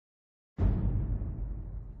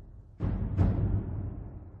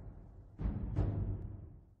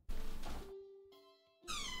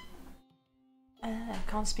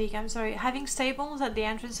can't speak, I'm sorry. Having stables at the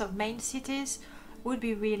entrance of main cities would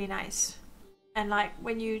be really nice. And like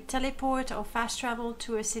when you teleport or fast travel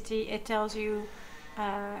to a city, it tells you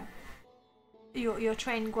your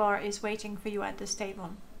trained guar is waiting for you at the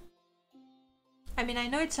stable. I mean, I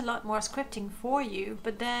know it's a lot more scripting for you,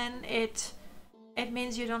 but then it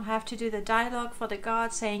means you don't have to do the dialogue for the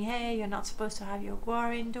guard saying, hey, you're not supposed to have your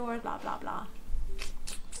guar indoors, blah blah blah.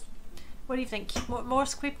 What do you think? More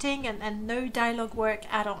scripting and no dialogue work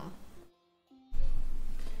at all.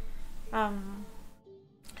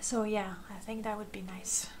 So yeah, I think that would be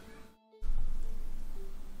nice.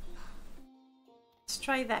 Let's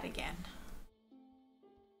try that again.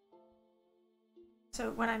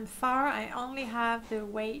 So when I'm far, I only have the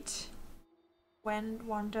wait, wend,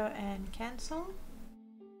 wander, and cancel.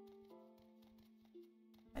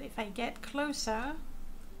 But if I get closer,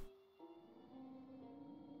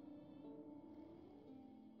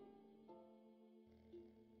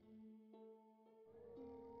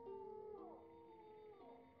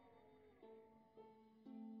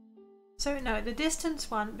 so no, the distance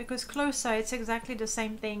one, because closer it's exactly the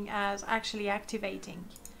same thing as actually activating.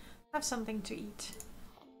 Have something to eat.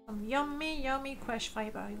 Some yummy, yummy crush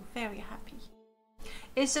fiber. You're very happy.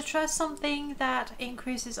 Is the trust something that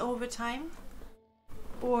increases over time?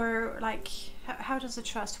 Or like, how does the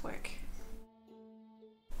trust work?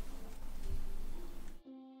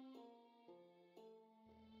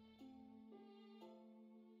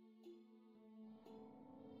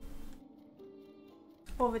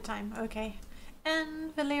 Over time, okay.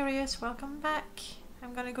 And Valerius, welcome back.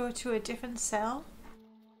 I'm gonna go to a different cell.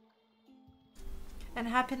 And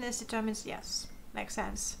happiness determines, yes, makes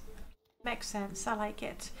sense. Makes sense, I like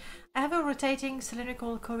it. I have a rotating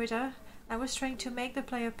cylindrical corridor. I was trying to make the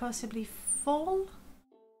player possibly fall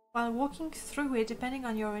while walking through it, depending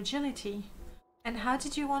on your agility. And how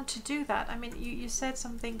did you want to do that? I mean, you said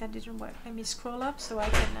something that didn't work. Let me scroll up so I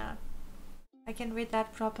can read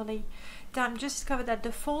that properly. Damn, just discovered that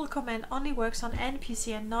the fall command only works on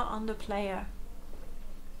NPC and not on the player.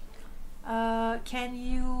 Can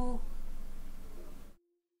you...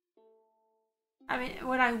 I mean,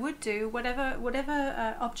 what I would do,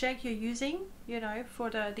 whatever object you're using, you know, for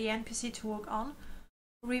the NPC to walk on,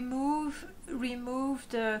 remove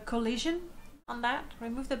the collision on that,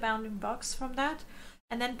 remove the bounding box from that,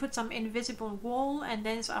 and then put some invisible wall, and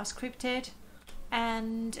then are scripted.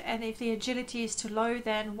 And if the agility is too low,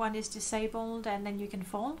 then one is disabled, and then you can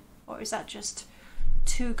fall. Or is that just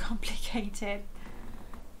too complicated?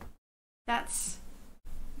 That's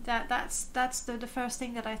the first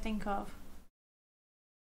thing that I think of.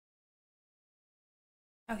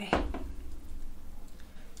 Okay,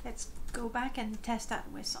 let's go back and test that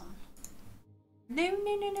whistle. No.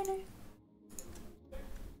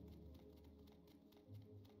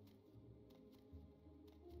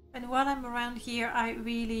 And while I'm around here, I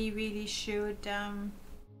really should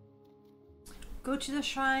go to the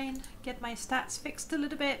shrine, get my stats fixed a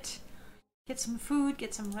little bit, get some food,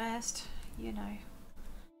 get some rest, you know.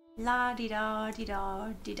 La-di-da.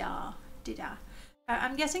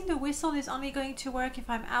 I'm guessing the whistle is only going to work if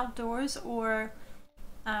I'm outdoors, or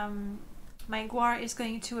my guar is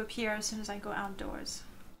going to appear as soon as I go outdoors.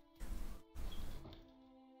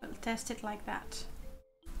 We'll test it like that.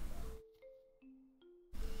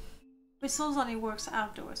 Whistles only works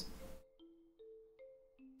outdoors.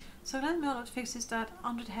 So then Merlot fixes that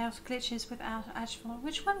 100 health glitches without actual.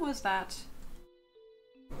 Which one was that?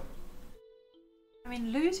 I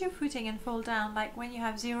mean, lose your footing and fall down, like when you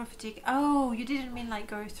have 0 fatigue. Oh, you didn't mean like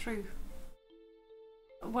go through.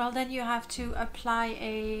 Well, then you have to apply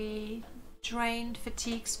a drained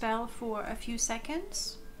fatigue spell for a few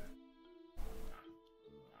seconds.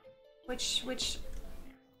 Which...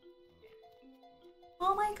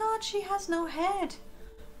 Oh my god, she has no head.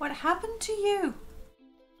 What happened to you?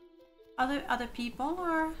 Other people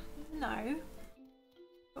or no?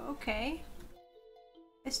 Okay.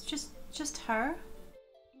 It's just her.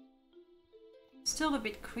 Still a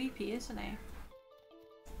bit creepy, isn't it?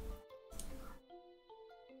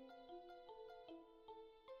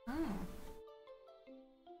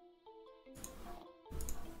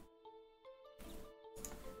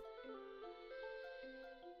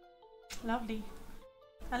 Lovely.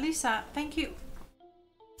 Alisa, thank you.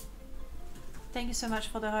 Thank you so much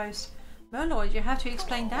for the host. Merlord, you have to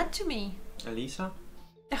explain that to me. Alisa?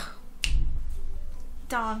 Ugh.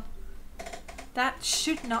 Darn. That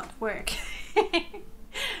should not work.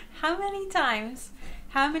 How many times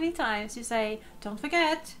you say, don't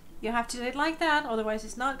forget, you have to do it like that, otherwise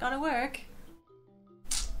it's not gonna work.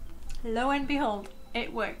 Lo and behold,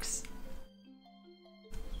 it works.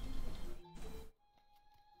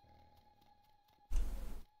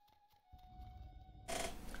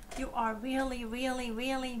 You are really, really,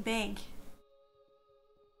 really big.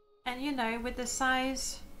 And you know, with the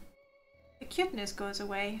size, the cuteness goes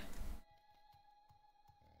away.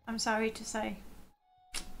 I'm sorry to say.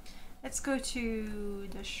 Let's go to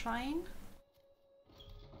the shrine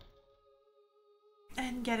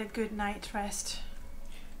and get a good night rest.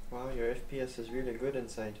 Wow, your FPS is really good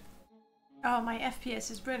inside. Oh, my FPS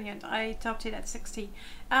is brilliant. I topped it at 60.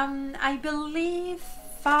 I believe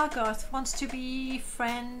Fargoth wants to be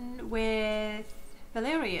friend with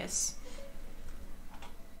Valerius.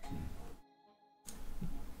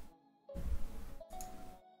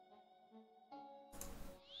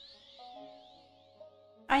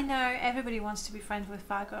 I know, everybody wants to be friends with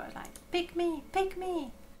Fargoth. Like, pick me,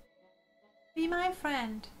 be my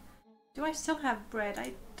friend. Do I still have bread?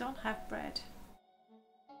 I don't have bread.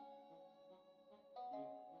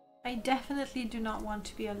 I definitely do not want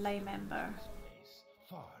to be a lay member.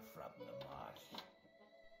 Far from the marsh.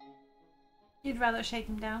 You'd rather shake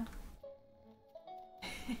him down?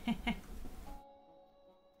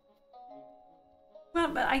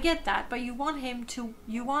 Well, but I get that, but you want him to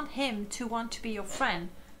want to be your friend.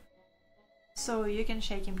 So you can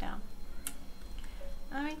shake him down.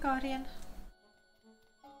 Alright, Guardian.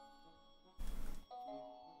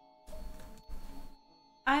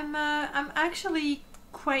 I'm actually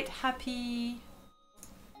quite happy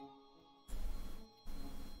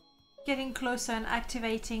getting closer and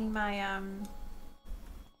activating my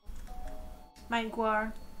my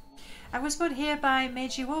Guar. I was put here by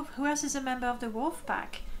Meiji Wolf. Who else is a member of the Wolf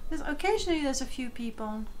Pack? Occasionally there's a few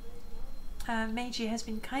people. Meiji has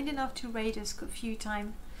been kind enough to raid us a few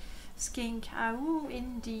times. Skink, oh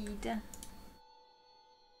indeed.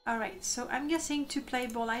 Alright, so I'm guessing to play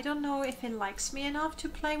ball. I don't know if it likes me enough to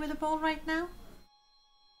play with a ball right now.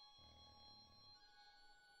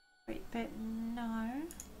 Wait, but no.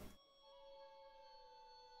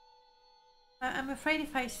 I'm afraid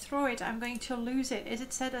if I throw it, I'm going to lose it. Is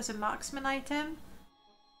it set as a marksman item?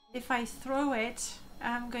 If I throw it,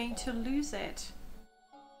 I'm going to lose it.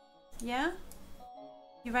 Yeah?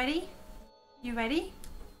 You ready? You ready?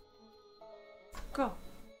 Go.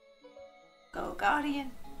 Go,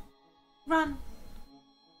 Guardian. Run.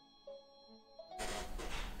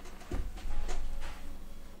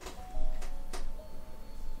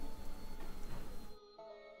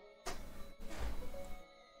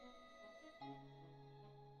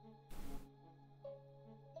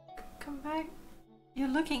 Come back. You're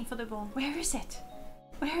looking for the ball. Where is it?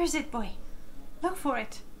 Where is it, boy? Look for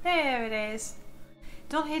it. There it is.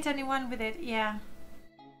 Don't hit anyone with it. Yeah.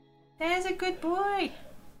 There's a good boy.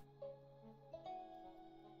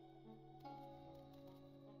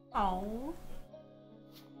 Oh.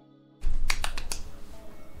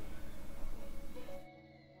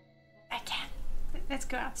 Again. Let's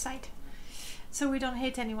go outside. So we don't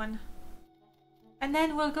hit anyone. And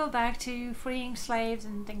then we'll go back to freeing slaves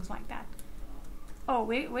and things like that. Oh,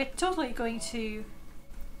 we're totally going to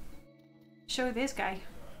show this guy.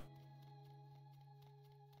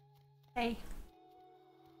 Hey.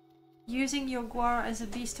 Using your Guar as a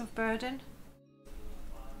beast of burden.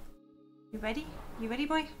 You ready? You ready,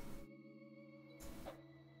 boy?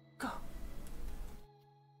 Go.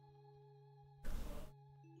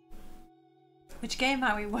 Which game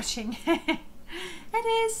are we watching? It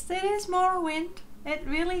is Morrowind. It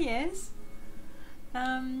really is.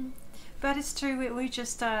 But it's true, we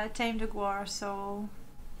just tamed a Guar, so...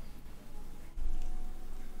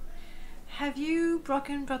 Have you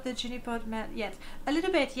broken Brother Junipod met yet? A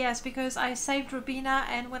little bit, yes, because I saved Robina,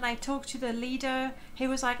 and when I talked to the leader, he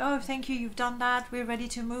was like, oh, thank you, you've done that, we're ready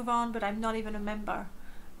to move on, but I'm not even a member.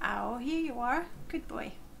 Oh, here you are. Good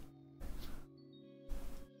boy.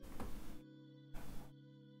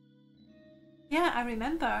 Yeah, I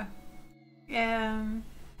remember.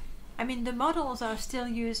 I mean, the models are still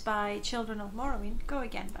used by Children of Morrowind. Go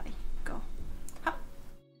again, buddy. Go. Hop.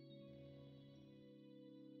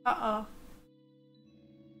 Uh-oh.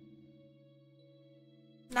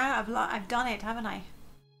 Now I've done it, haven't I?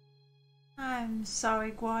 I'm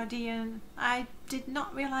sorry, Guardian. I did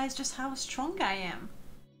not realize just how strong I am.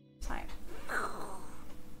 It's like...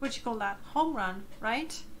 What do you call that? Home run,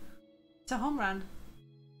 right? It's a home run.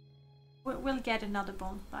 We'll get another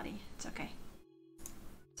ball, buddy. It's okay.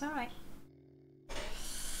 It's alright.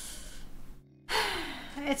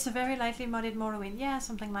 It's a very lightly modded Morrowind. Yeah,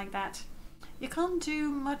 something like that. You can't do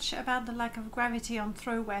much about the lack of gravity on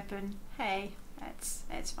throw weapon. Hey,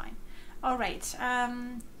 it's fine. Alright.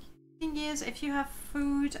 Thing is, if you have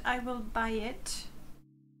food, I will buy it.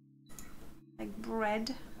 Like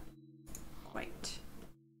bread. Great.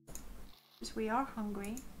 Because we are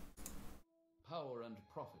hungry. Power and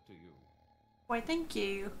profit to you. Why, thank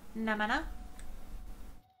you, Namana.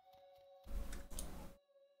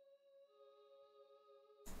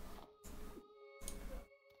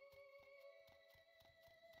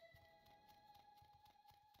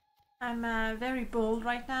 I'm very bold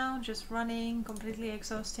right now, just running, completely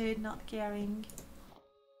exhausted, not caring,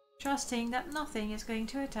 trusting that nothing is going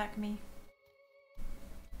to attack me.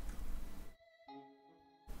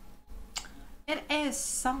 It is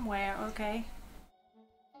somewhere, okay.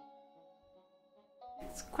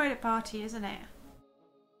 It's quite a party, isn't it?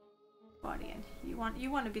 Guardian, you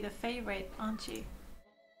want to be the favorite, aren't you?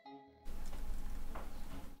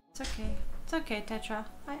 It's okay. It's okay, Tetra.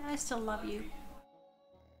 I still love you.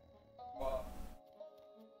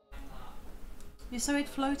 You saw it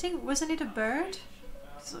floating? Wasn't it a bird?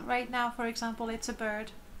 So right now, for example, it's a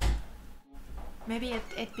bird. Maybe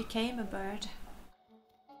it became a bird.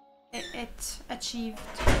 It achieved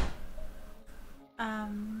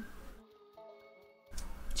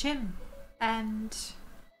Jim and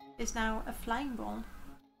is now a flying ball.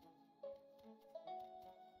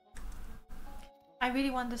 I really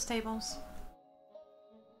want the stables.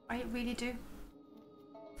 I really do.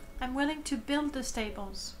 I'm willing to build the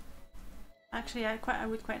stables. Actually, I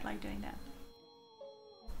would quite like doing that.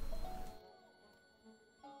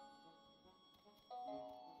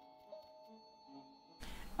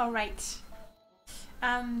 Alright.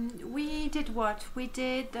 We did what? We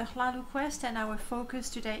did the Hlalu quest and our focus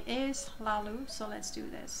today is Hlalu, so let's do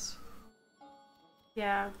this.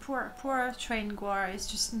 Yeah, poor train Guar is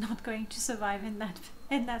just not going to survive in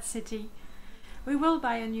that city. We will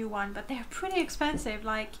buy a new one, but they're pretty expensive.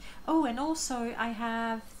 Like, oh, and also I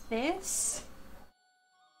have this,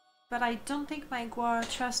 but I don't think my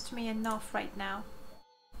Guar trusts me enough right now.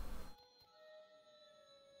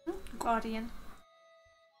 Guardian.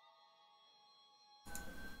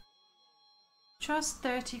 Trust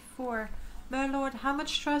 34. Merlord, how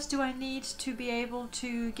much trust do I need to be able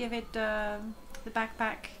to give it the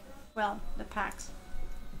backpack? Well, the packs.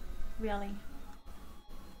 Really.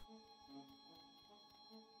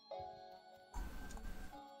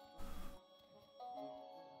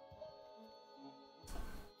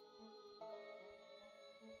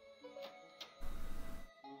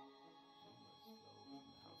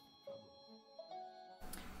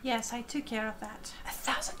 Yes, I took care of that.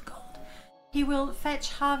 1,000 gold. He will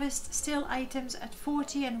fetch harvest steel items at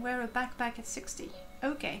 40 and wear a backpack at 60.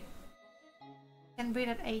 Okay. And breed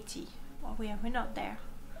at 80. Well, we're not there.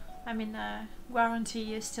 I mean,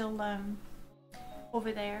 warranty is still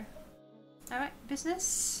over there. Alright,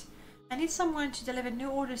 business. I need someone to deliver new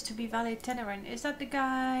orders to be Valet Teneran. Is that the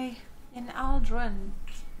guy in Aldrin?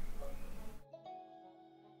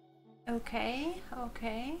 Okay,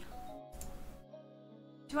 okay.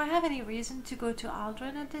 Do I have any reason to go to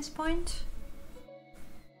Aldrin at this point?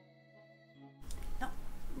 No,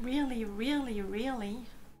 really, really, really.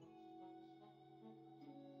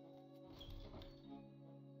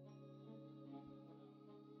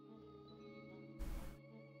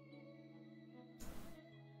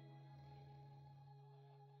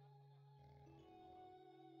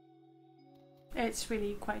 It's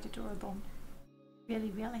really quite adorable.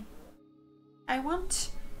 Really, really. I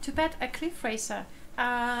want to pet a cliff racer.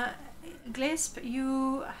 Glisp,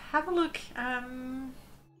 you have a look. I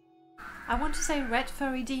want to say Red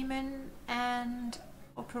Furry Demon and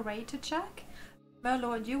OperatorJack.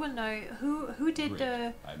 Merlord, you will know who did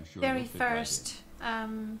the very first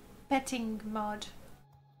petting mod.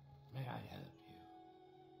 May I help you?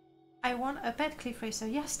 I want a pet cliff racer.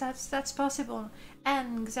 Yes, that's possible.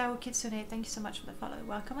 And Xiao Kitsune, thank you so much for the follow.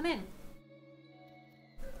 Welcome on in.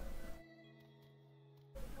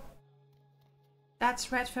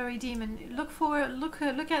 That's Red Furry Demon. Look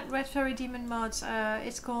at Red Furry Demon mods.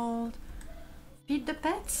 It's called Feed the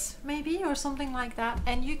Pets, maybe, or something like that.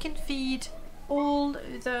 And you can feed all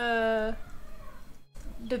the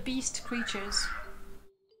beast creatures.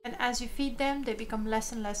 And as you feed them, they become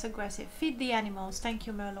less and less aggressive. Feed the animals. Thank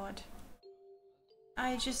you, Merlord.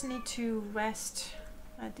 I just need to rest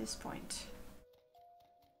at this point.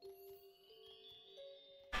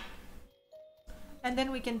 And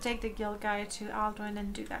then we can take the guild guy to Aldrin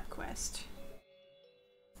and do that quest.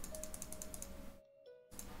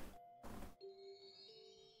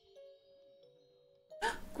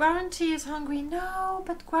 Guarantee is hungry. No,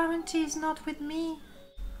 but Guarantee is not with me.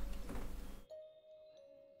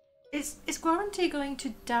 Is Guarantee going to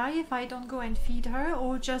die if I don't go and feed her,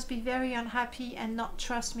 or just be very unhappy and not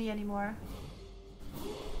trust me anymore?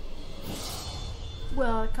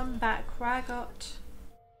 Welcome back, Ragot.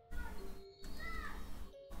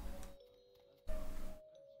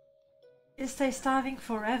 Is they starving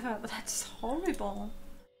forever? But that's horrible.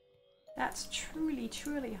 That's truly,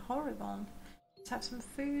 truly horrible. Let's have some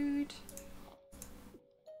food.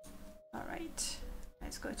 Alright,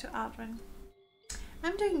 let's go to Aldrin.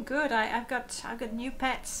 I'm doing good. I've got new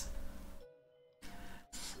pets.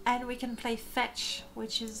 And we can play fetch,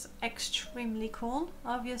 which is extremely cool,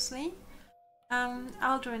 obviously.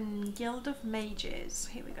 Aldrin, Guild of Mages.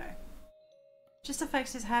 Here we go. Just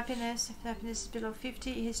affects his happiness. If happiness is below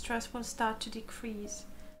 50, his trust will start to decrease.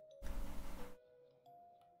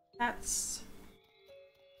 That's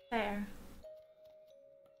fair.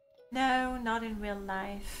 No, not in real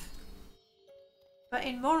life. But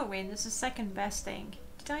in Morrowind, it's the second best thing.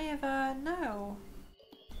 Did I ever? No.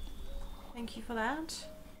 Thank you for that.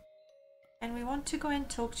 And we want to go and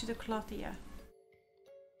talk to the clothier.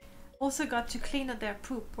 Also got to clean up their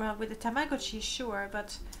poop. Well, with the Tamagotchi, sure,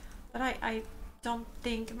 but I don't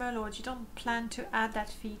think, my lord, you don't plan to add that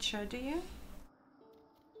feature, do you?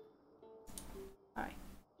 Alright.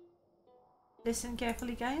 Listen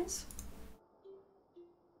carefully, guys.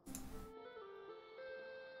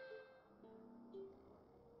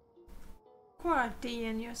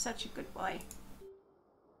 Guardian, you're such a good boy.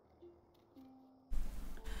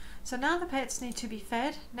 So now the pets need to be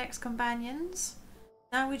fed. Next, companions.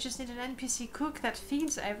 Now we just need an NPC cook that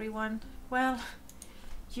feeds everyone. Well,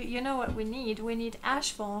 you know what we need. We need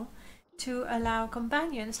Ashfall to allow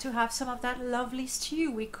companions to have some of that lovely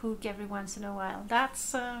stew we cook every once in a while.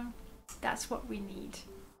 That's what we need.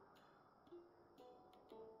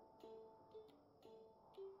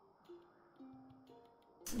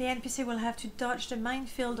 The NPC will have to dodge the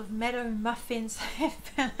minefield of meadow muffins.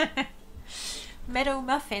 Meadow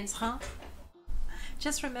muffins, huh?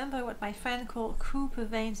 Just remember what my friend called Cooper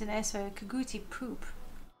veins in Esso, Kaguti poop.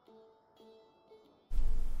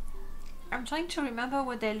 I'm trying to remember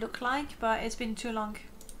what they look like, but it's been too long.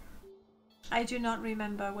 I do not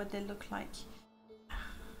remember what they look like.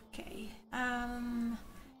 Okay.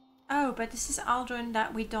 Oh, but this is Aldrin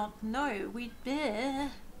that we don't know.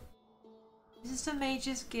 This is the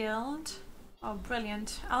Mages Guild. Oh,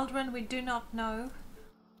 brilliant. Aldrin we do not know.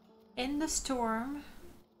 In the storm.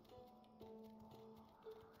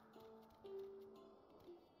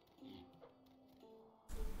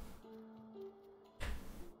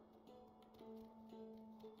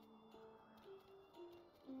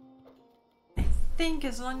 I think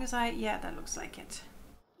as long as yeah, that looks like it.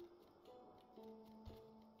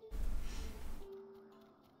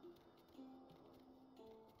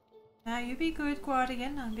 Now you be good,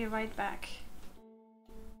 Guardian. I'll be right back.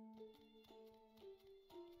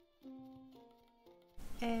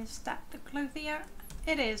 Is that the clothier?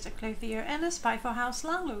 It is the clothier and a spy for House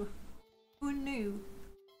Lalu. Who knew?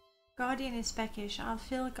 Guardian is peckish. I'll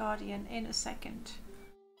fill Guardian in a second.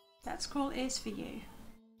 That scroll is for you.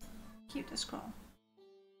 Keep the scroll.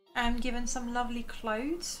 I'm given some lovely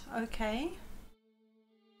clothes. Okay.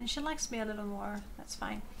 And she likes me a little more. That's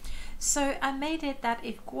fine. So I made it that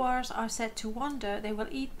if guars are set to wander, they will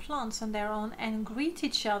eat plants on their own and greet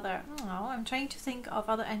each other. Oh, I'm trying to think of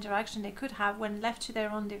other interaction they could have when left to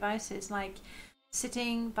their own devices, like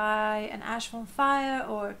sitting by an ash bonfire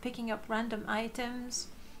or picking up random items.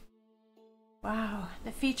 Wow,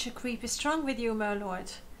 the feature creep is strong with you,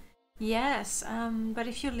 Merlord. Yes, but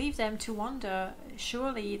if you leave them to wander,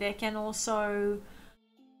 surely they can also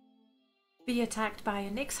be attacked by a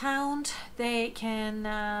Nyx hound. They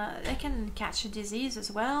can catch a disease as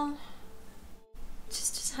well.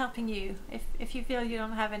 Just helping you if you feel you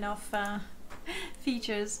don't have enough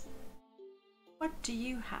features. What do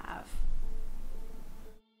you have?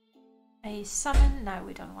 A summon? No,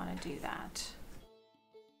 we don't want to do that.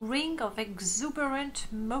 Ring of exuberant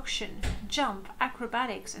motion, jump,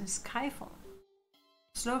 acrobatics, and skyfall.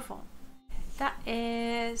 Slowfall. That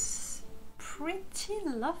is pretty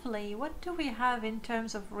lovely. What do we have in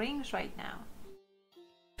terms of rings right now?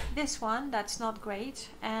 This one, that's not great,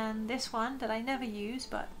 and this one that I never use,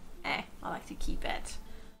 but I like to keep it.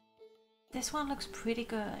 This one looks pretty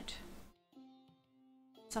good.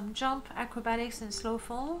 Some jump, acrobatics, and slow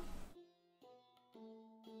fall.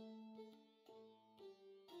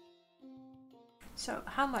 So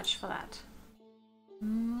how much for that?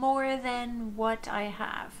 More than what I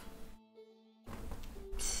have.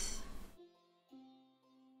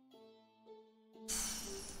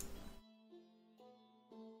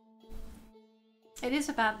 It is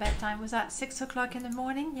about bedtime. Was that 6 o'clock in the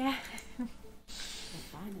morning? Yeah.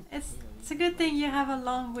 It's a good thing you have a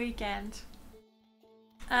long weekend.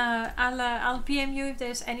 I'll PM you if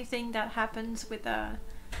there's anything that happens with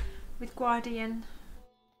Guardian.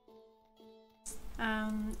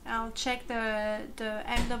 I'll check the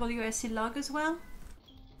MWSC log as well,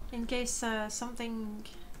 in case something,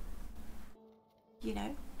 you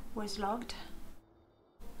know, was logged.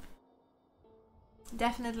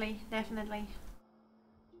 Definitely, definitely.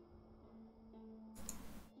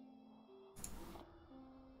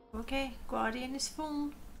 Okay, Guardian is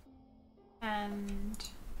full. And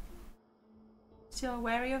still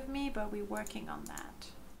wary of me, but we're working on that.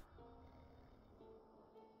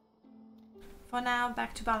 For now,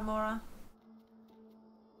 back to Balmora.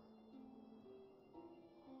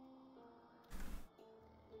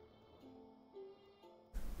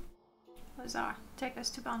 Lazar, take us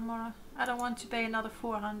to Balmora. I don't want to pay another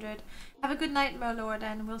 400. Have a good night, my lord,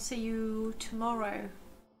 and we'll see you tomorrow.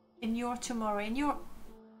 In your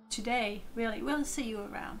today, really. We'll see you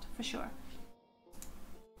around, for sure.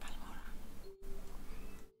 Balmora.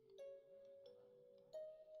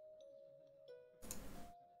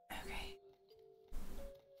 Okay.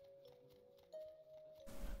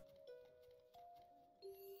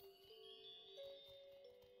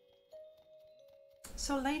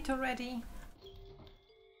 So late already.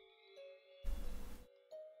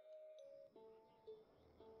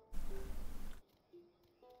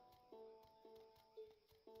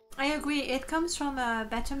 I agree, it comes from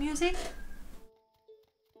better music.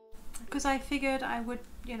 Because I figured I would,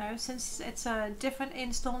 you know, since it's a different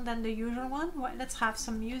install than the usual one, let's have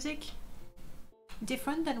some music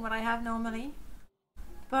different than what I have normally.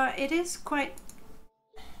 But it is quite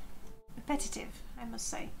repetitive, I must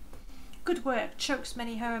say. Good work, chokes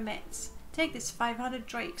many hermits. Take this 500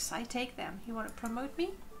 drakes, I take them. You want to promote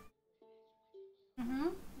me?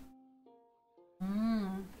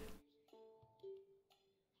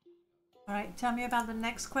 Alright, tell me about the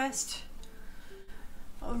next quest.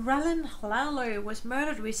 Rallen Hlalo was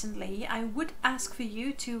murdered recently. I would ask for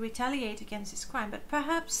you to retaliate against his crime, but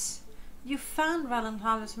perhaps you found Rallen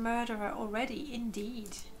Hlalo's murderer already.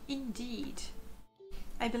 Indeed. Indeed.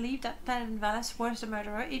 I believe that Planet Valis was the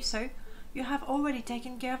murderer. If so, you have already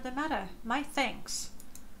taken care of the matter. My thanks.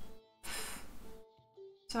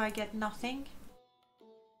 So I get nothing.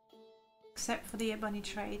 Except for the ebony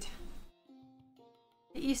trade.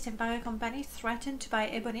 The East Empire Company threatened to buy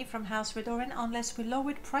ebony from House Redoran unless we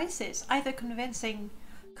lowered prices, either convincing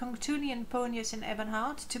Conctunian Ponius in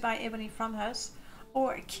Ebonheart to buy ebony from us,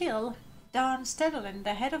 or kill Dan Stedelin,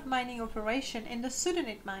 the head of mining operation in the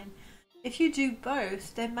Sudanite mine. If you do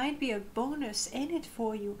both, there might be a bonus in it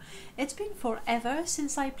for you. It's been forever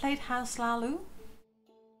since I played House Lalu.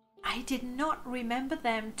 I did not remember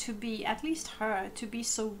them to be, at least her, to be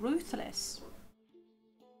so ruthless.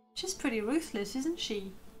 She's pretty ruthless, isn't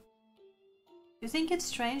she? You think it's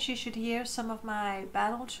strange you should hear some of my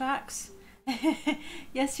battle tracks?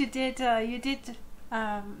 Yes, you did. You did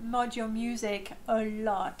mod your music a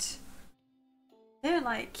lot. They're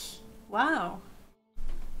like, wow.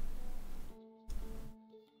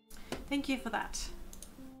 Thank you for that.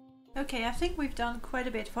 Okay, I think we've done quite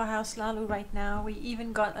a bit for House Lalu right now. We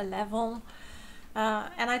even got a level.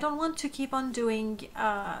 And I don't want to keep on doing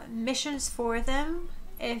missions for them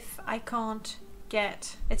if I can't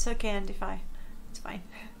get... It's okay, Andify. It's fine.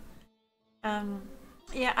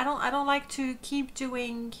 Yeah, I don't like to keep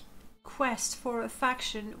doing quests for a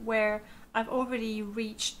faction where I've already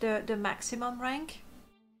reached the maximum rank.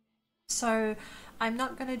 So I'm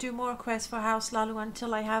not going to do more quests for House Lalu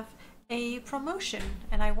until I have a promotion.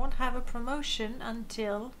 And I won't have a promotion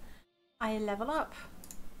until I level up.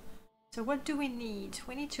 So what do we need?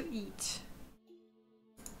 We need to eat.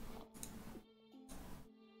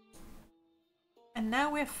 And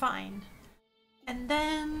now we're fine. And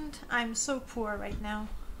then I'm so poor right now.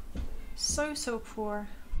 So poor.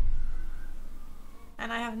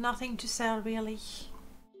 And I have nothing to sell really.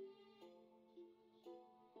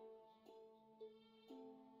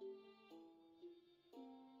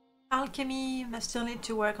 Alchemy, I still need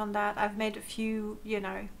to work on that. I've made a few, you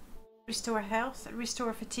know, restore health,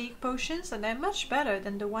 restore fatigue potions, and they're much better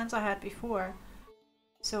than the ones I had before.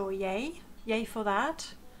 So yay. Yay for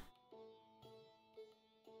that.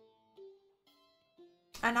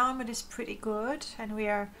 And armor is pretty good, and we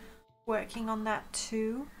are working on that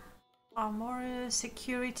too. Armor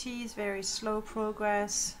security is very slow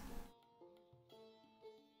progress.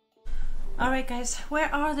 Alright guys,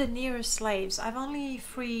 where are the nearest slaves? I've only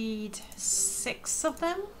freed 6 of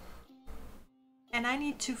them. And I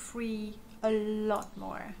need to free a lot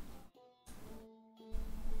more.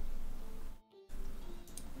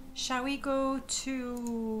 Shall we go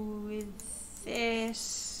to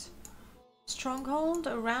this stronghold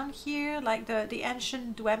around here, like the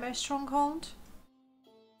ancient Dwemer stronghold?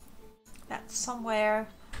 That's somewhere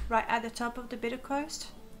right at the top of the Bitter Coast.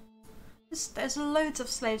 There's loads of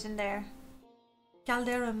slaves in there.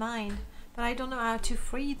 Caldera mine, but I don't know how to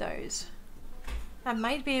free those. I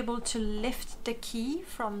might be able to lift the key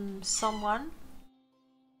from someone.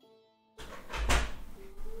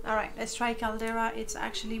 Alright, let's try Caldera. It's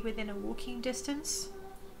actually within a walking distance.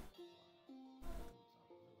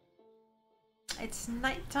 It's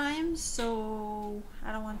nighttime, so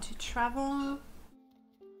I don't want to travel.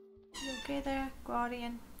 You okay there,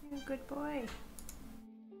 Guardian? You're a good boy.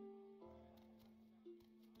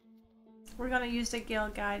 We're gonna use the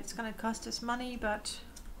guild guide. It's gonna cost us money, but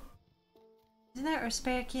isn't there a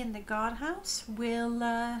spare key in the guardhouse? We'll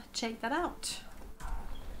check that out.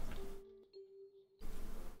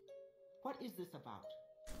 What is this about?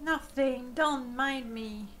 Nothing. Don't mind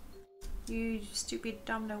me, you stupid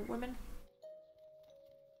domino woman.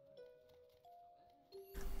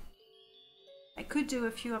 I could do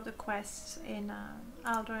a few of the quests in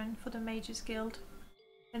Aldrin for the Mages Guild.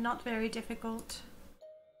 They're not very difficult.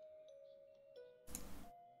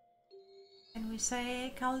 And we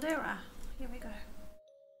say Caldera. Here we go.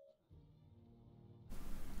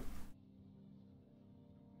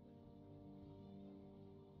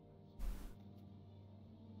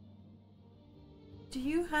 Do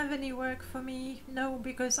you have any work for me? No,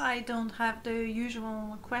 because I don't have the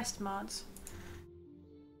usual quest mods.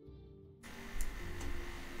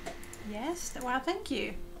 Yes, well, thank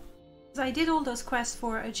you. I did all those quests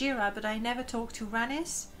for Ajira, but I never talked to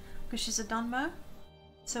Ranis, because she's a Dunmer.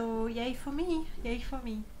 So, yay for me, yay for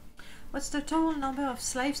me. What's the total number of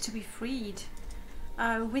slaves to be freed?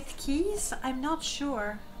 With keys? I'm not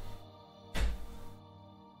sure.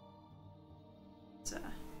 So,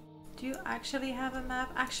 do you actually have a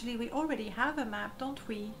map? Actually, we already have a map, don't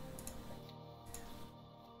we?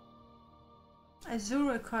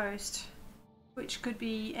 Azura Coast. Which could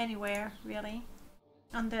be anywhere, really,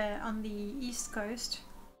 on the east coast.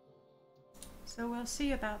 So we'll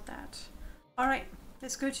see about that. Alright,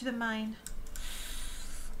 let's go to the mine.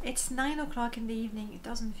 It's 9 o'clock in the evening. It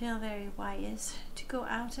doesn't feel very wise to go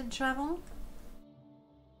out and travel.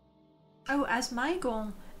 Oh, as my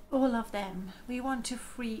goal, all of them. We want to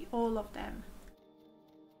free all of them.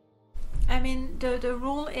 I mean, the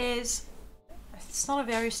rule is, it's not a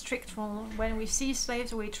very strict rule. When we see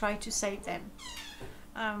slaves, we try to save them.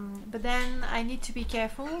 But then I need to be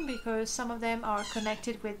careful because some of them are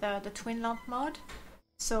connected with the Twinland mod.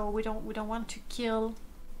 So we don't want to kill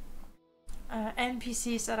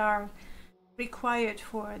NPCs that are required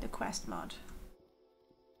for the quest mod.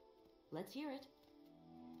 Let's hear it.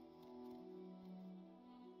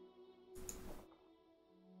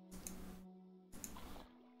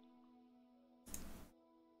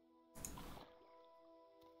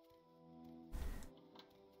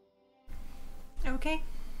 Okay,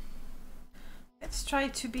 let's try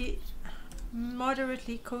to be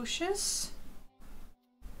moderately cautious.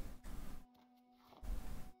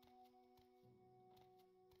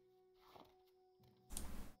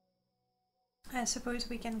 I suppose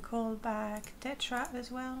we can call back Tetra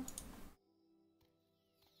as well.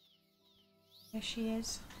 There she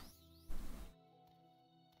is.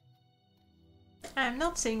 I'm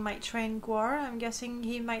not seeing my train Guar. I'm guessing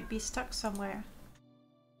he might be stuck somewhere.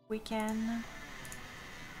 We can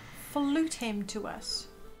flute him to us.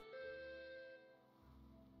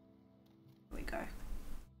 Here we go.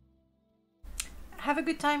 Have a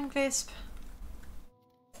good time, Glisp.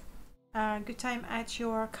 Good time at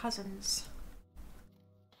your cousin's.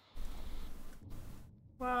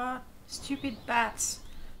 What? Stupid bats.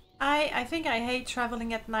 I think I hate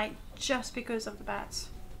traveling at night just because of the bats.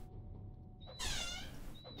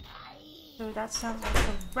 So that sounds like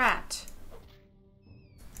a rat.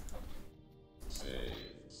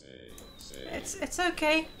 It's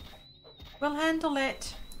okay. We'll handle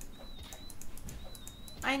it.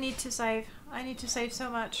 I need to save. I need to save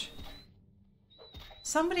so much.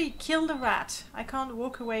 Somebody kill the rat. I can't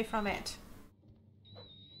walk away from it.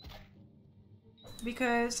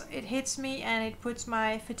 Because it hits me and it puts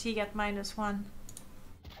my fatigue at -1.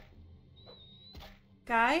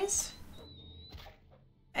 Guys?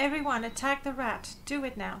 Everyone attack the rat. Do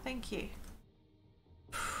it now. Thank you.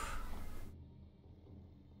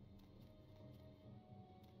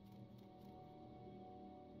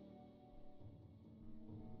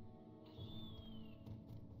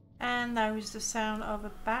 And that was the sound of a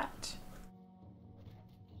bat.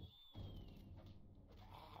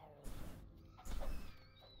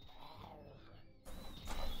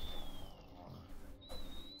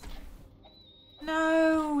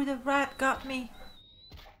 No, the rat got me.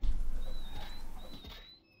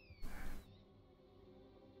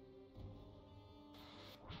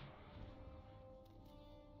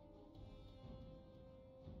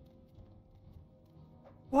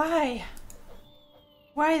 Why?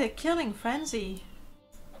 Why the killing frenzy?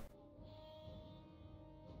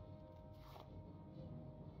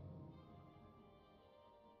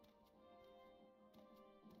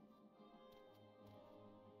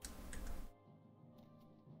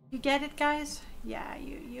 You get it, guys? Yeah,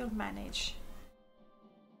 you'll manage.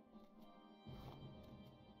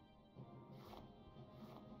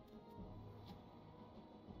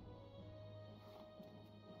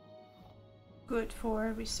 Good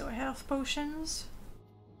for restore health potions.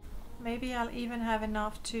 Maybe I'll even have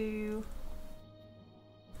enough to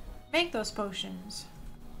make those potions.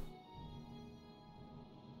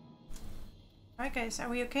 Alright guys, are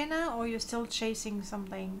we okay now, or you're still chasing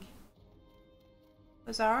something?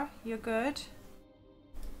 Bazaar, you're good?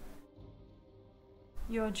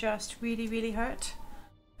 You're just really, really hurt?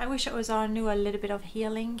 I wish Ozar knew a little bit of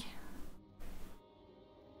healing.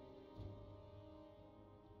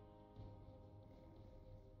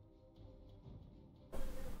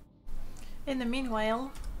 In the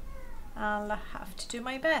meanwhile, I'll have to do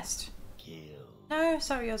my best. Kill. No,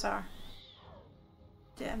 sorry Ozar.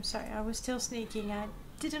 I'm sorry, I was still sneaking. I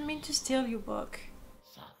didn't mean to steal your book.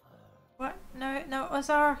 Suffer. What? No, no,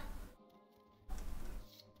 Ozar.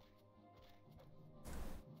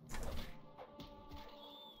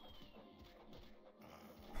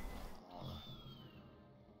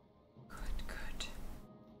 Good, good.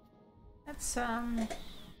 That's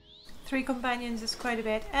 3 companions is quite a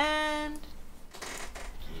bit, and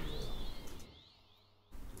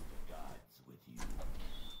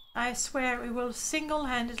I swear we will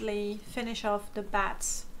single-handedly finish off the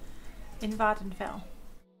bats in Vattenfell.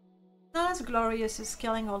 Not as glorious as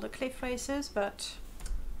killing all the cliff racers, but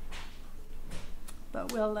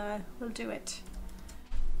we'll do it.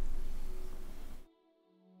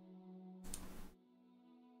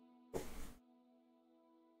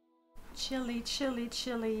 Chilly, chilly,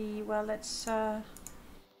 chilly. Well, let's there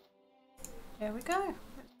we go.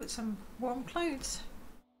 Let's put some warm clothes.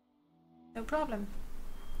 No problem.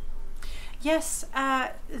 Yes,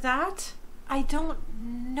 that I don't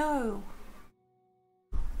know.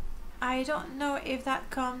 I don't know if that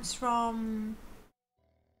comes from,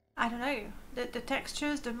 I don't know, the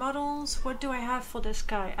textures, the models. What do I have for the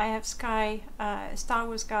sky? I have sky, Star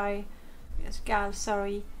Wars sky, Gal,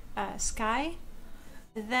 sorry, sky.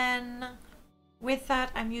 Then with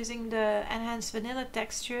that I'm using the enhanced vanilla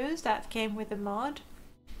textures that came with the mod.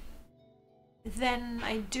 Then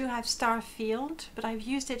I do have Starfield, but I've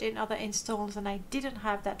used it in other installs and I didn't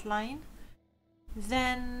have that line.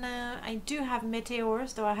 Then I do have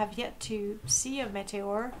meteors, though I have yet to see a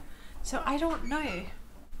meteor. So I don't know.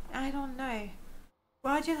 I don't know.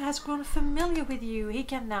 Guardian has grown familiar with you. He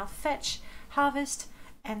can now fetch, harvest,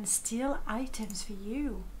 and steal items for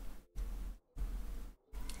you.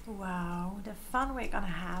 Wow, the fun we're gonna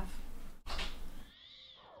have.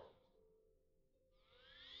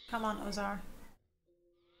 Come on, Ozar.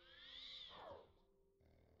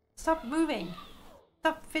 Stop moving.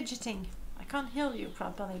 Stop fidgeting. I can't heal you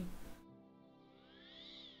properly.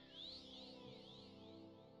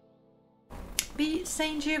 Be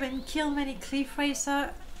Saint Jude and kill many cliff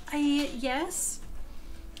racer. Yes.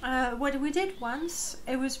 What we did once,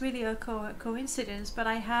 it was really a coincidence, but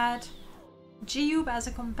I had Geob as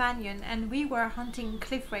a companion and we were hunting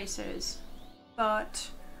cliff racers.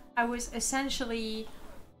 But I was essentially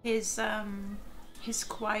his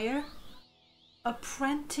squire.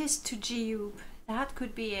 Apprentice to Geob. That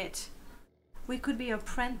could be it. We could be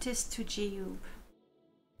apprentice to Geob.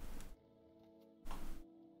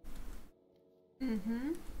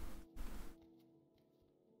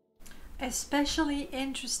 Especially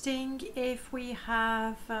interesting if we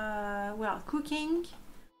have, well, cooking,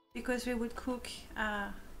 because we would cook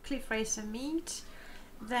cliff racer meat.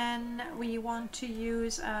 Then we want to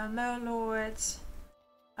use Merlord's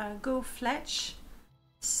Go Fletch,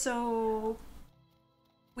 so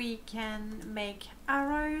we can make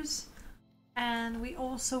arrows. And we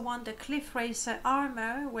also want the cliff racer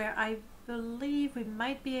armor, where I believe we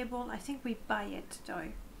might be able, I think we buy it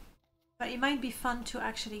though, but it might be fun to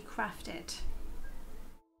actually craft it.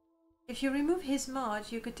 If you remove his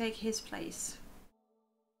mod, you could take his place.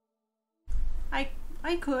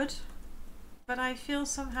 I could, but I feel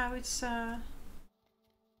somehow it's I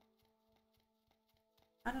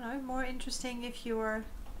don't know, more interesting if you're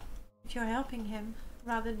helping him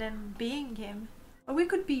rather than being him. Or we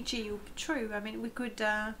could be Geob, true. I mean, we could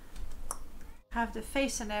have the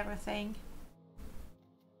face and everything.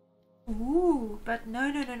 Ooh, but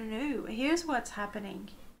no. Here's what's happening.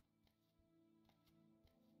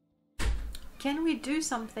 Can we do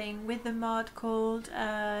something with the mod called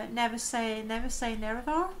Never Say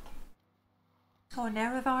Nerevar? Or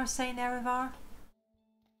Nerevar Say Nerevar?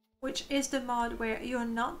 Which is the mod where you're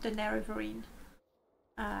not the Nerevarine.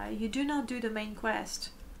 You do not do the main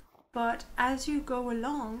quest. But as you go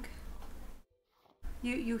along,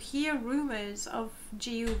 you hear rumors of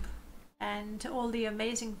Geob and all the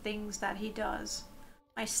amazing things that he does.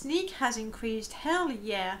 My sneak has increased, hell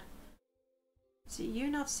yeah! See, you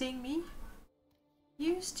not seeing me?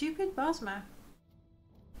 You stupid Bosma.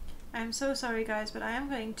 I'm so sorry guys, but I am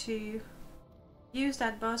going to use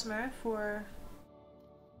that Bosmer for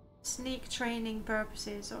sneak training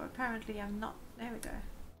purposes, or apparently I'm not. There we go.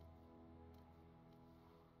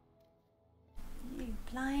 You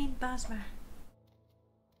blind Bosmer.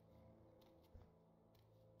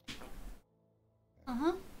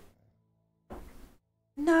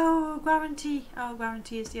 No, Guarantee. Oh,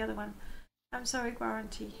 Guarantee is the other one. I'm sorry,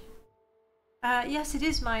 Guarantee. Yes, it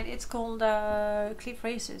is mine. It's called Cliff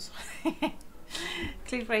Races.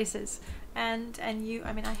 Cliff Races. And you,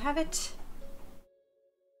 I mean, I have it.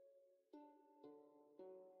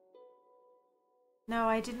 No,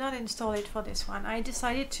 I did not install it for this one. I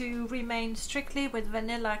decided to remain strictly with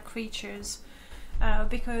vanilla creatures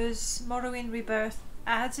because Morrowind Rebirth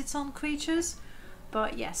adds its own creatures.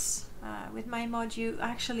 But yes, with my mod you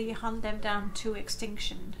actually hunt them down to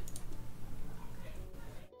extinction.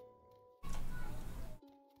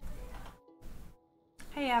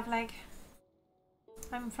 Hey Avlag,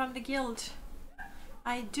 I'm from the guild.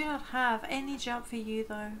 I do not have any job for you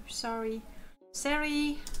though, sorry.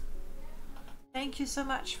 Seri, thank you so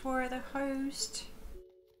much for the host.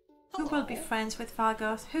 Who will be friends with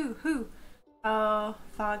Fargoth? Who? Oh,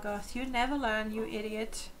 Fargoth, you never learn, you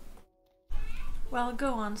idiot. Well,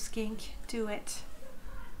 go on, Skink, do it.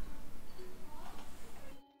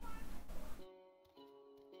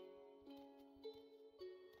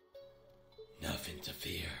 Nothing to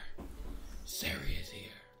fear. Sari is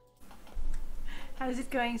here. How's it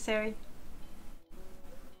going, Sari?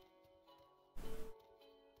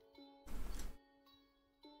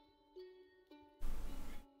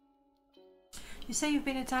 You say you've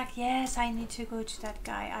been attacked? Yes, I need to go to that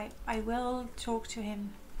guy. I will talk to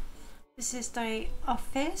him. This is the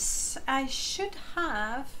office. I should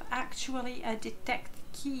have actually a detect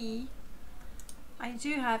key. I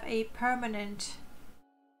do have a permanent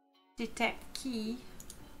detect key.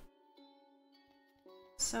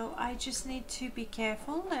 So I just need to be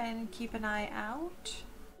careful and keep an eye out.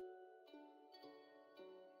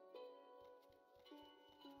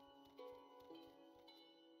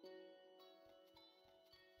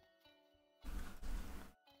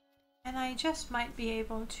 And I just might be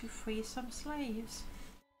able to free some slaves.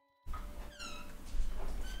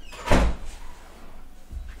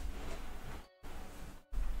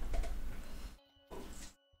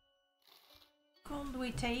 Gold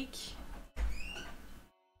we take.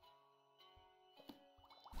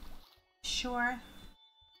 Sure.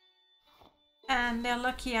 And they're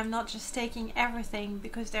lucky I'm not just taking everything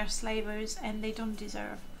because they're slavers and they don't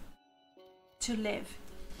deserve to live.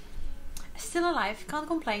 Still alive, can't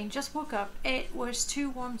complain, just woke up. It was too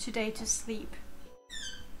warm today to sleep.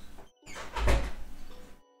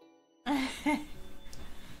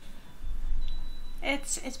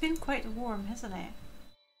 It's been quite warm, hasn't it?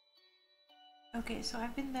 Okay, so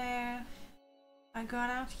I've been there. I got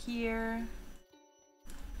out here.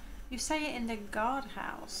 You say in the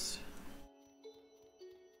guardhouse.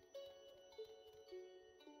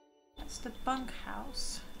 That's the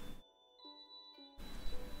bunkhouse.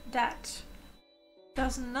 That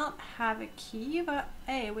does not have a key, but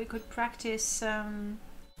hey, we could practice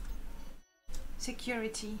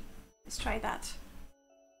security. Let's try that.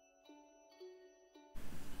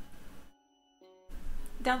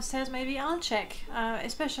 Downstairs maybe I'll check,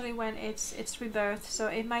 especially when it's Rebirth, so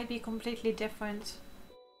it might be completely different.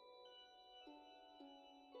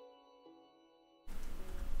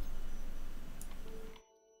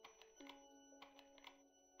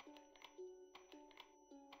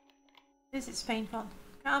 This is painful.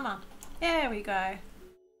 Come on. There we go.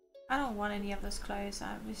 I don't want any of those clothes.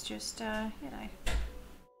 I was just, you know.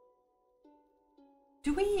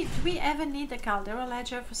 Do we ever need the Caldera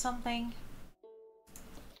Ledger for something?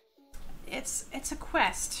 It's a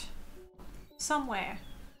quest. Somewhere.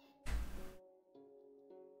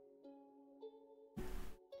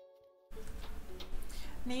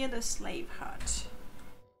 Near the slave hut.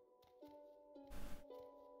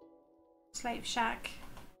 Slave shack.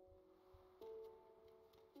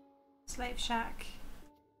 Slave shack.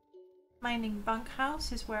 Mining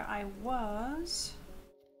bunkhouse is where I was.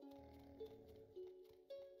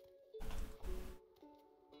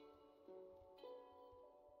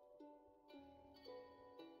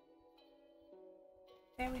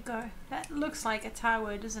 There we go. That looks like a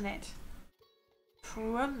tower, doesn't it?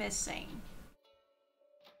 Promising.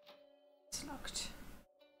 It's locked.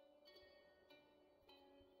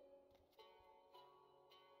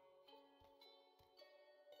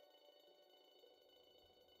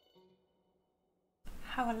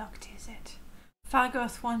 How locked is it?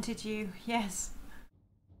 Fargoth wanted you, yes.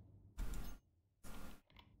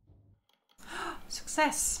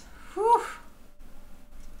 Success! Whew!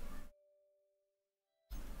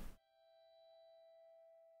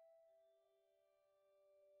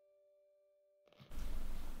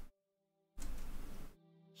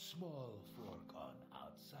 Small fork on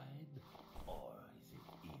outside, or is it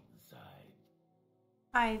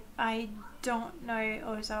inside? I don't know,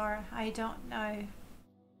 Ozar. I don't know.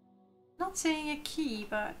 Not saying a key,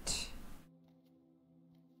 but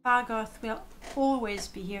Fargoth will always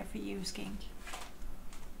be here for you, Skink.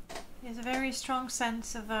 He has a very strong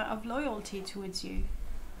sense of loyalty towards you.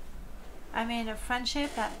 I mean, a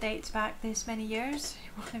friendship that dates back this many years.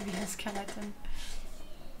 You want to be a skeleton.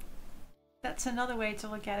 That's another way to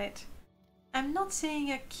look at it. I'm not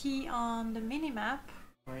seeing a key on the minimap.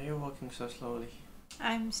 Why are you walking so slowly?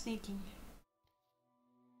 I'm sneaking.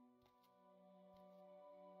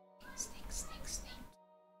 Sneak, sneak, sneak.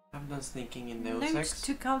 I'm done sneaking in the Note 06.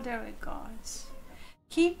 to Caldera guards.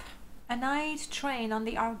 Keep a night train on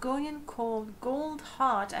the Argonian called Gold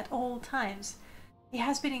Heart at all times. He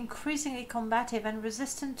has been increasingly combative and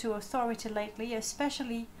resistant to authority lately,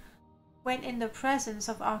 especially when in the presence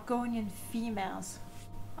of Argonian females.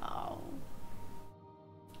 Oh.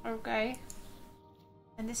 Okay.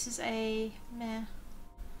 And this is a meh.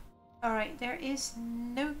 Alright, there is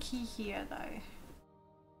no key here though.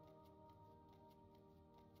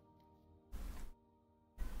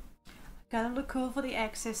 Gotta look cool for the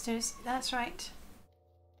egg sisters. That's right.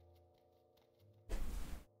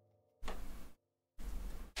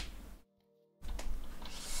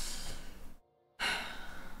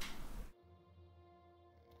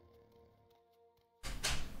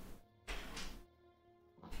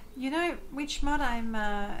 You know which mod I'm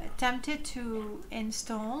tempted to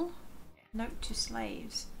install? Note to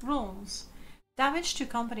slaves. Rules. Damage to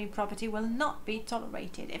company property will not be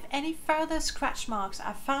tolerated. If any further scratch marks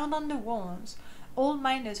are found on the walls, all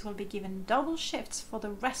miners will be given double shifts for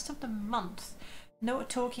the rest of the month. No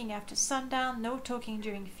talking after sundown, no talking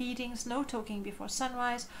during feedings, no talking before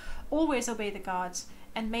sunrise. Always obey the guards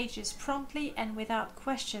and mages promptly and without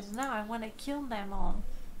questions. Now I want to kill them all.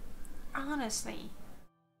 Honestly.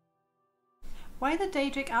 Why the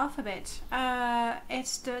Daedric alphabet?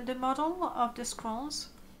 It's the model of the scrolls,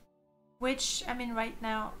 which, I mean, right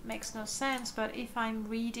now makes no sense, but if I'm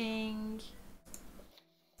reading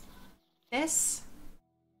this,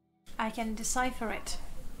 I can decipher it.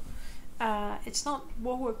 It's not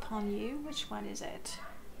woe upon you. Which one is it?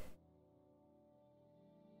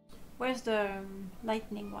 Where's the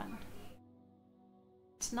lightning one?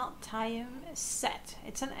 It's not time set.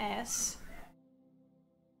 It's an S.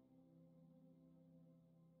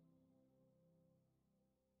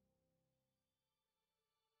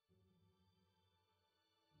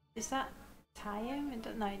 Is that time?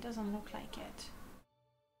 No, it doesn't look like it.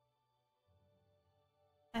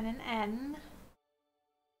 And an N.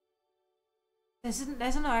 There's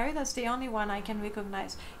an O. That's the only one I can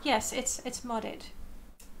recognize. Yes, it's modded.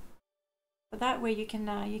 But that way you can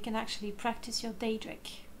actually practice your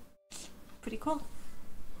Daedric. Pretty cool.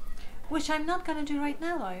 Which I'm not gonna do right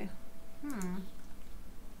now though.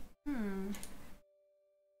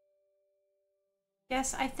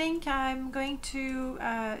 Yes, I think I'm going to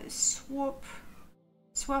swap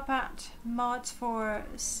out mods for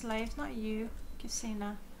slaves. Not you,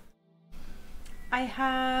 Cassina. I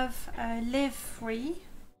have Live Free,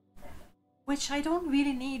 which I don't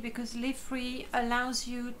really need because Live Free allows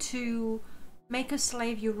you to make a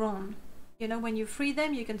slave your own. You know, when you free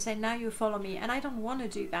them, you can say, now you follow me, and I don't want to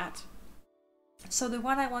do that. So the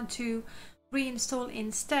one I want to reinstall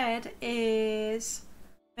instead is...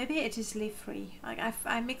 maybe it is Live Free.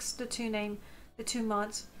 I mixed the two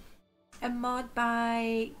mods. A mod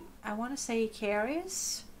by, I want to say,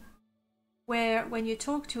 Carius, where when you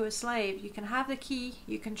talk to a slave, you can have the key,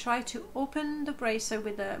 you can try to open the bracer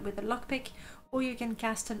with a lockpick, or you can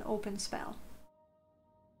cast an open spell.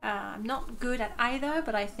 I'm not good at either,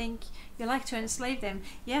 but I think you like to enslave them.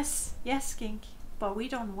 Yes, Skink, but we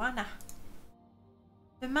don't wanna.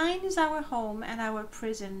 The mine is our home and our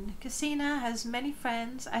prison. Cassina has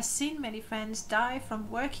seen many friends die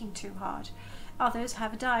from working too hard. Others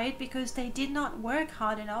have died because they did not work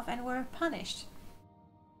hard enough and were punished.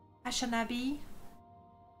 Ashanabi,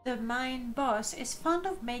 the mine boss, is fond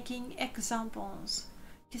of making examples.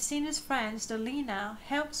 Cassina's friends, the Lena,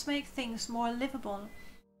 helps make things more livable,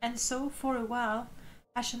 and so for a while,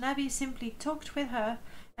 Ashanabi simply talked with her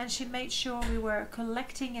and she made sure we were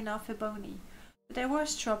collecting enough ebony. There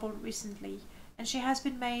was trouble recently, and she has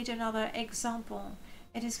been made another example.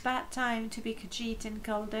 It is bad time to be Khajiit in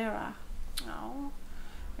Caldera. Oh,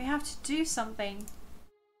 We have to do something.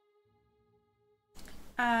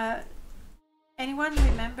 Anyone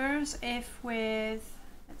remembers if with...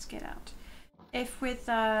 Let's get out. If with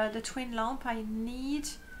the twin lamp I need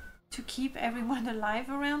to keep everyone alive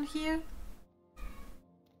around here?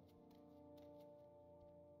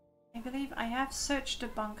 I believe I have searched the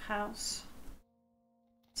bunkhouse.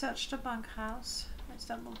 Search the bunkhouse. Let's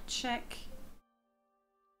double check.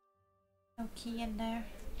 No key in there.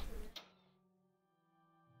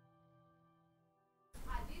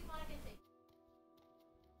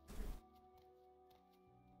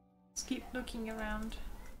 Let's keep looking around.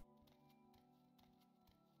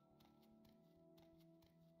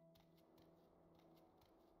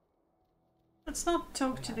 Let's not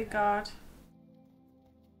talk to the guard.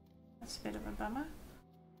 That's a bit of a bummer.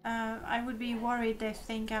 I would be worried they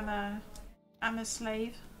think I'm a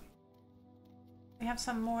slave. We have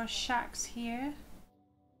some more shacks here.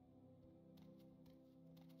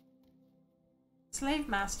 Slave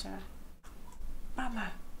master. Bummer.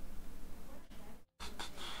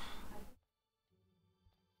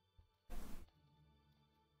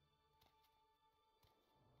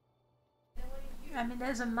 I mean,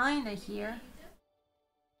 there's a miner here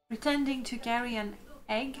pretending to carry an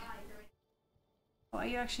egg. Or are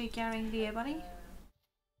you actually carrying the ebony?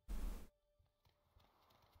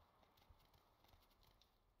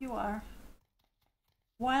 You are.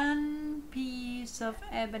 One piece of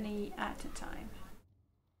ebony at a time.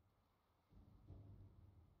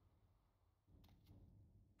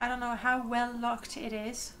 I don't know how well locked it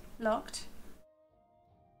is. Locked.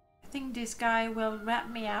 I think this guy will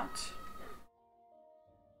rat me out.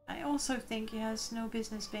 I also think he has no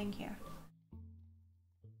business being here.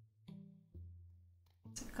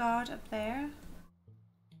 There's a guard up there.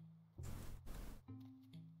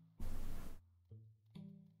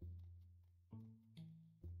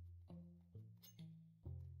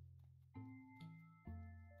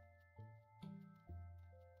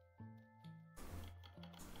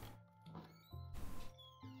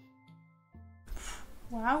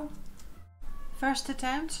 Wow. First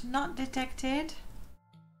attempt, not detected.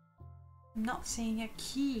 I'm not seeing a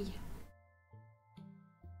key.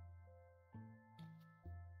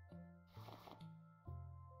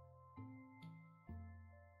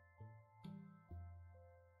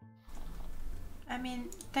 I mean,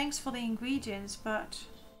 thanks for the ingredients, but...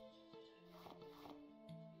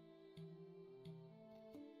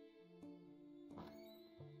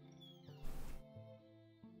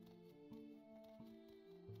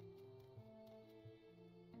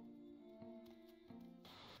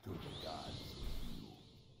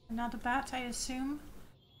 Another bat, I assume.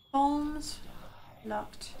 Bombs.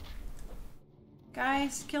 Locked.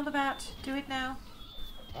 Guys, kill the bat. Do it now.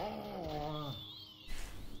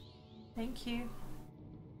 Thank you.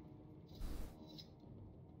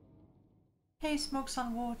 Okay, smokes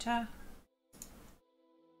on water.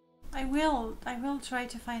 I will try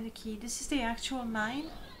to find the key. This is the actual mine.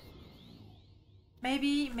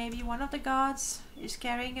 Maybe one of the guards is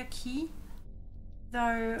carrying a key.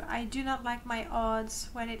 Though I do not like my odds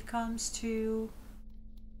when it comes to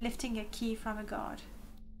lifting a key from a guard.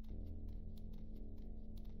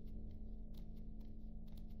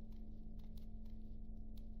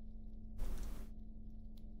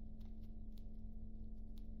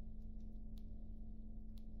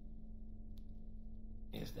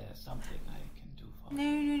 Is there something I can do for No,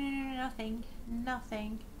 nothing.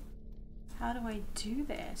 Nothing. How do I do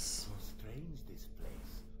this? So strange this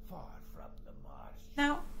place, far from the marsh.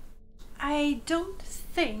 Now, I don't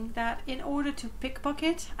think that in order to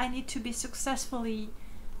pickpocket, I need to be successfully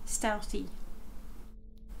stealthy.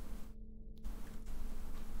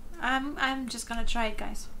 I'm just gonna try it,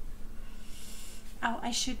 guys. Oh,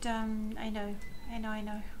 I should, I know.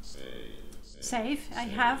 Save. I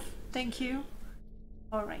have. Thank you.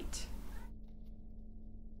 Alright.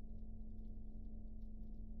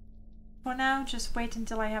 For now, just wait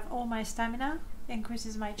until I have all my stamina.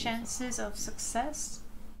 Increases my chances of success.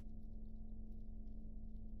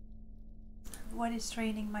 What is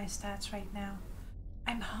draining my stats right now?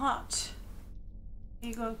 I'm hot. Here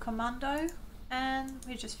you go, commando, and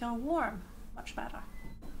we just feel warm. Much better.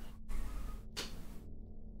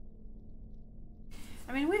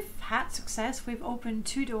 I mean, we've had success. We've opened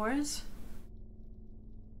 2 doors.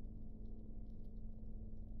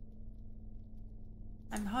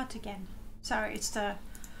 I'm hot again. Sorry, it's the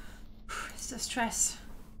stress.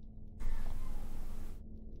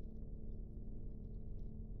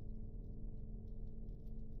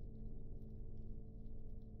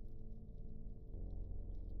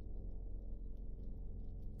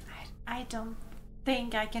 I don't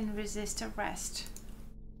think I can resist a rest.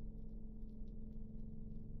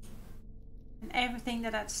 everything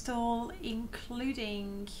that I stole,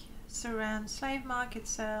 including surround slave market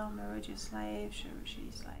sale, Meroju slave,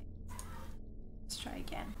 Shirushi slave. Let's try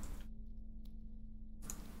again.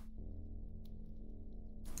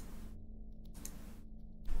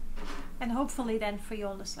 And hopefully then free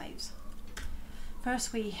all the slaves.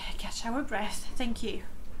 First we catch our breath. Thank you.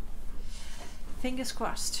 Fingers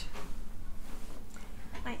crossed.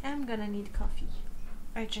 I am gonna need coffee.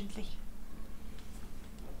 Urgently.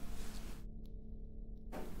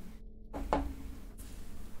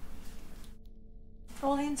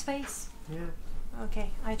 All in space? Yeah.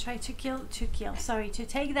 Okay, I try to kill, sorry, to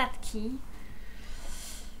take that key.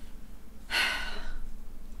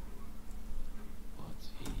 What's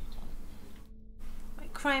he talking about? My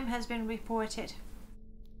crime has been reported.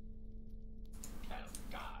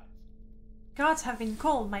 Guards have been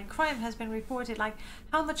called. My crime has been reported. Like,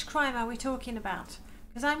 how much crime are we talking about?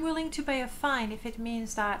 Because I'm willing to pay a fine if it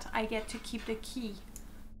means that I get to keep the key.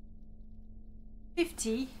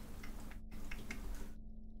 50?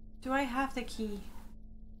 Do I have the key?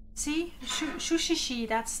 See? Shushishi,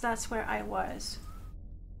 that's where I was.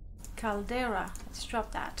 Caldera. Let's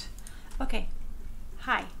drop that. Okay.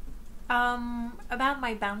 Hi. About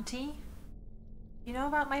my bounty. You know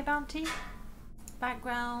about my bounty?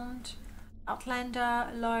 Background. Outlander,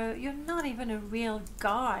 low. You're not even a real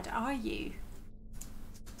guard, are you?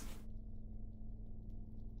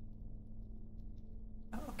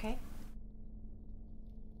 Oh, okay.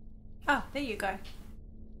 Oh, there you go.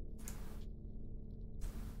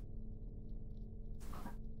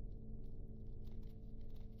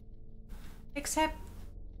 Except,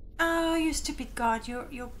 oh, you stupid guard. You're.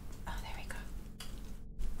 Oh, there we go.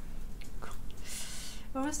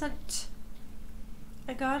 What was that?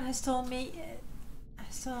 A guard has told me.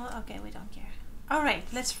 Okay, we don't care. All right,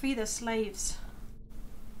 let's free the slaves.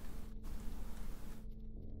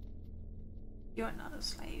 You're not a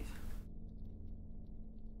slave.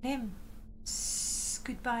 Lim,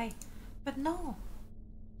 goodbye. But no,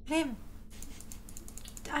 Lim.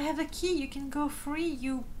 I have the key. You can go free.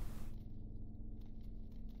 You.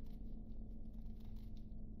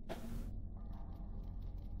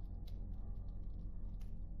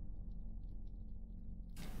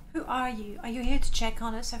 Who are you? Are you here to check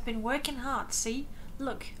on us? I've been working hard, see?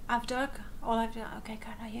 Look, I've dug all I've done. Okay,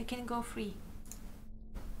 now you can go free.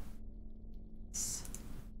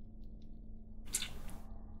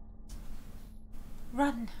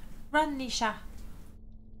 Run! Run, Nisha!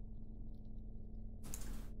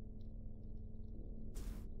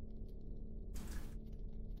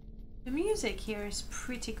 The music here is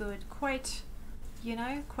pretty good. Quite, you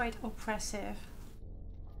know, quite oppressive.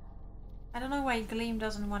 I don't know why Gleam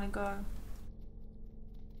doesn't want to go.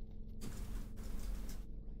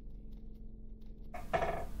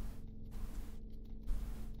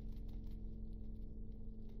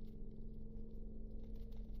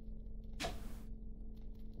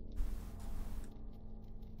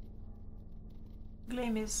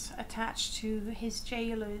 Gleam is attached to his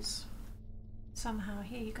jailers somehow.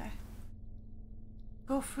 Here you go.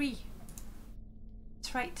 Go free.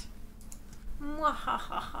 That's right.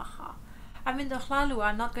 Mwahahaha. I mean, the Hlalu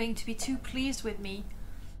are not going to be too pleased with me.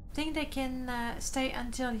 Think they can stay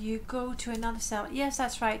until you go to another cell. Yes,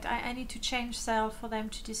 that's right. I need to change cell for them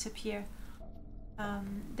to disappear.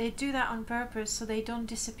 They do that on purpose so they don't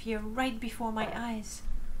disappear right before my eyes.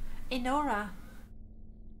 Inora.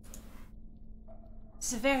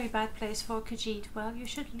 It's a very bad place for Khajiit. Well, you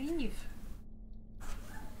should leave.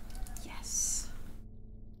 Yes.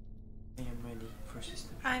 I am ready for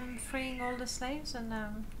system. I'm freeing all the slaves and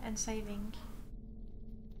saving.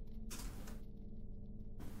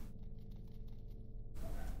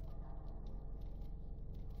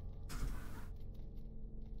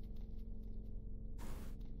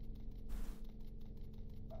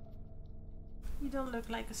 You don't look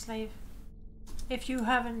like a slave. If you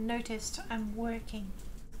haven't noticed, I'm working.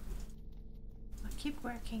 I'll keep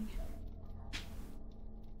working.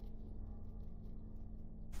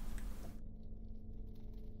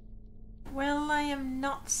 Well, I am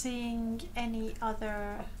not seeing any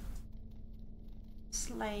other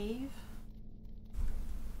slave.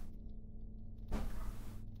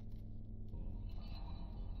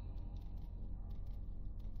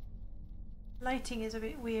 Lighting is a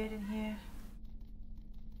bit weird in here.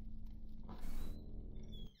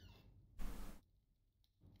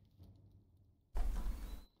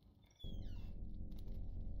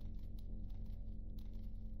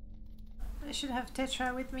 I should have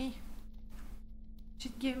Tetra with me.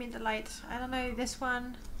 Should give me the light. I don't know, this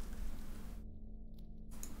one.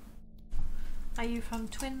 Are you from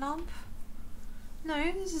Twin Lamp?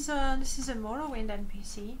 No, this is a Morrowind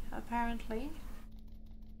NPC, apparently.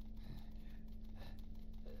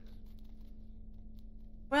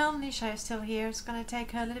 Well, Nisha is still here. It's gonna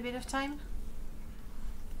take a little bit of time.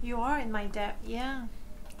 You are in my debt, yeah.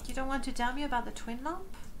 You don't want to tell me about the twin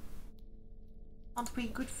lamp? Aren't we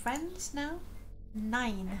good friends now?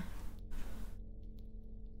 9.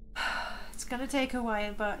 It's gonna take a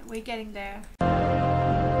while, but we're getting there.